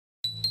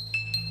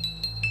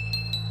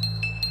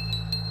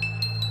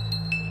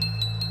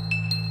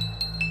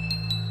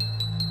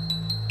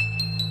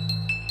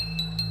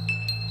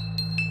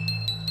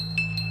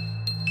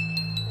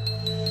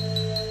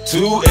2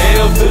 L's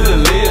to the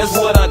lip, that's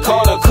what I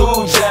call a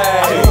cool J.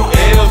 2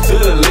 L's to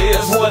the lip,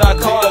 that's what I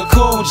call a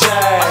cool J.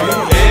 2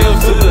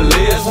 L's to the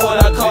lip, that's what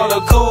I call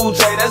a cool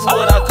J. That's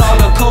what I call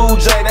a cool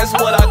J. That's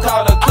what I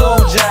call a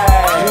cool J.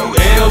 2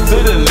 L's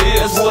to the lip,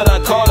 that's what I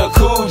call a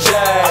cool J.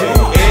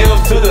 2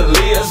 L's to the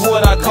lip, that's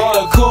what I call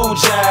a cool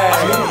J.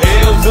 2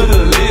 L's to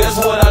the lip, that's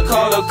what I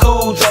call a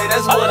cool J.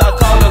 That's what I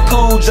call a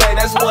cool J.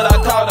 That's what I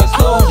call a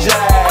cool J.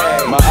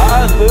 My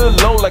eyes look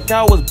low like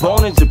I was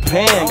born in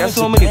Japan. Got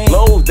so many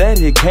blows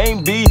that it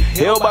can't be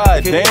held by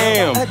a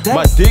damn.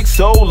 My dick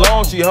so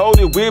long, she hold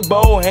it with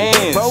both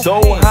hands.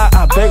 So high,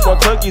 I bake my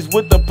turkeys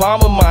with the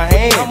palm of my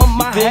hand. You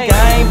think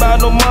I ain't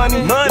about no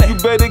money? You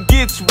better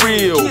get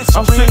real.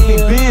 I'm strictly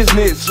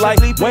business, like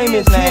Wayne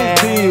and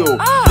Bill.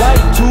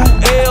 Like 2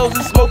 L's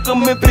and smoke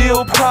them and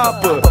feel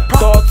proper.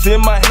 Thoughts in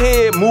my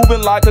head,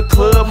 moving like a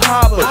club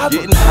hopper.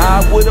 Getting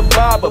high with a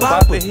bobber,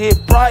 about to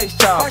hit price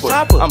chopper.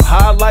 I'm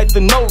high like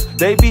the notes,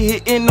 they be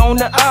hitting on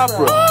the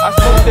opera. I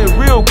smoke that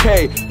real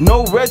K,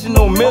 no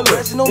Reginald Miller.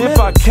 If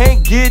I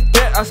can't get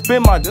that, I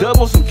spend my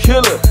double some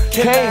killer.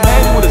 Can't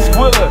hang with a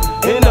squiller,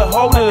 in the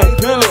hole of the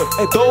pillar.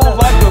 Throw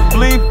like a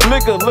flea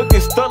flicker,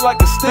 looking stuck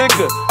like a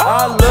sticker.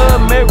 I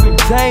love Mary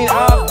Jane,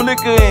 I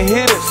flicker and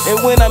hit her.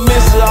 And when I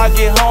miss her, I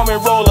get home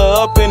and roll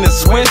her up in the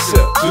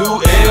swisher. 2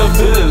 L's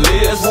to the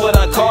lip, that's what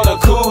I call a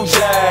cool J.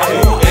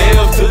 2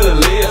 L's to the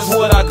lip, that's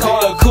what I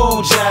call a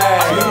cool J.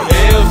 2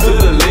 L's to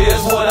the lip,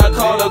 that's what I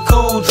call a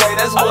cool J.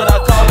 That's what I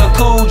call a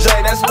cool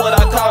J. That's what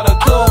I call a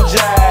cool J.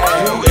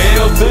 2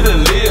 L's to the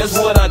lip, that's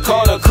what I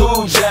call a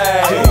cool J. 2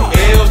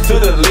 L's to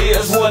the lip,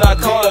 that's what I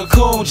call a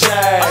cool J. 2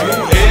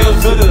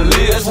 L's to the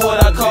lip, that's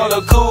what I call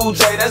a cool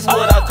J. That's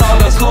what I call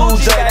a cool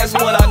J. That's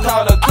what I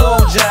call a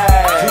cool J.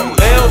 2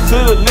 L's to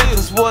the lip,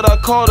 that's what I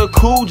call a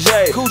cool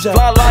J.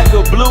 Fly like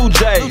a blue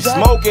jay,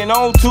 smoking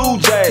on 2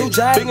 J's.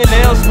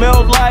 Fingernails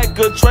smell like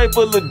a tray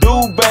full of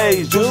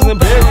duvets. Juices and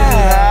berries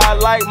and high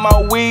like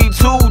my weed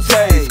to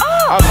taste.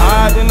 I'm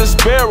higher than a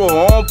sparrow,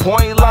 on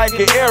point like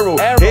an arrow.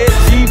 Head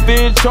chief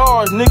in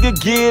charge, nigga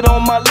get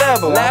on my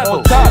level. I'm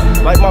on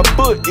top, like my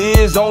foot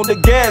is on the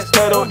gas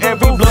pedal.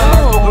 Every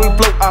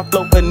blunt I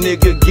float, a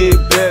nigga get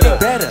better.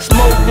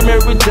 Smoke them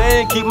every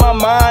day and keep my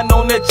mind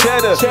on that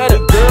cheddar. The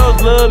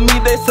girls love me,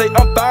 they say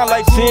I'm fine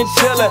like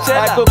chinchilla.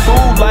 Like a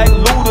fool, like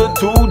Luda,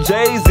 2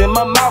 J's in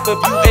my mouth. If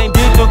you ain't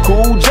get the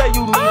cool J,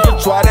 you need to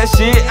try that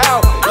shit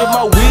out. If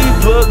my weed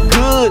look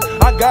good,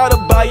 I gotta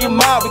buy your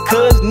mouth.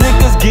 Because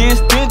niggas get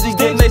stingy,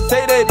 then they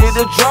say that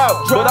it'll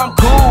drop. But I'm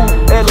cool,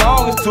 as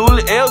long as 2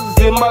 L's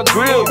is in my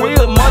grill. With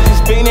the munchies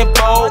spinning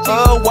for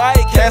a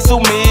White Castle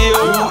meal.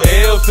 2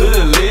 L's to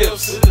the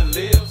lips,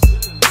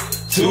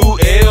 2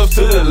 L's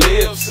to the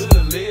lips,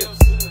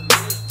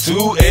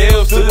 2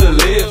 L's to the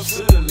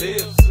lips.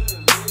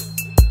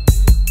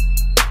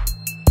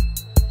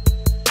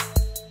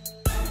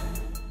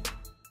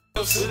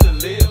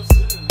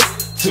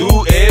 2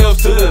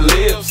 L's to the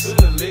lips,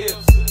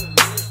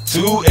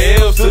 2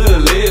 L's to the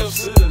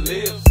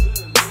lips.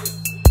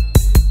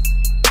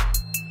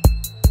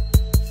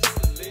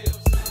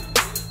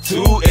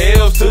 2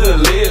 L's to the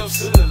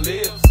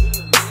lips,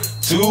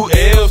 2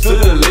 L's to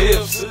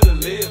the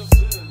lips.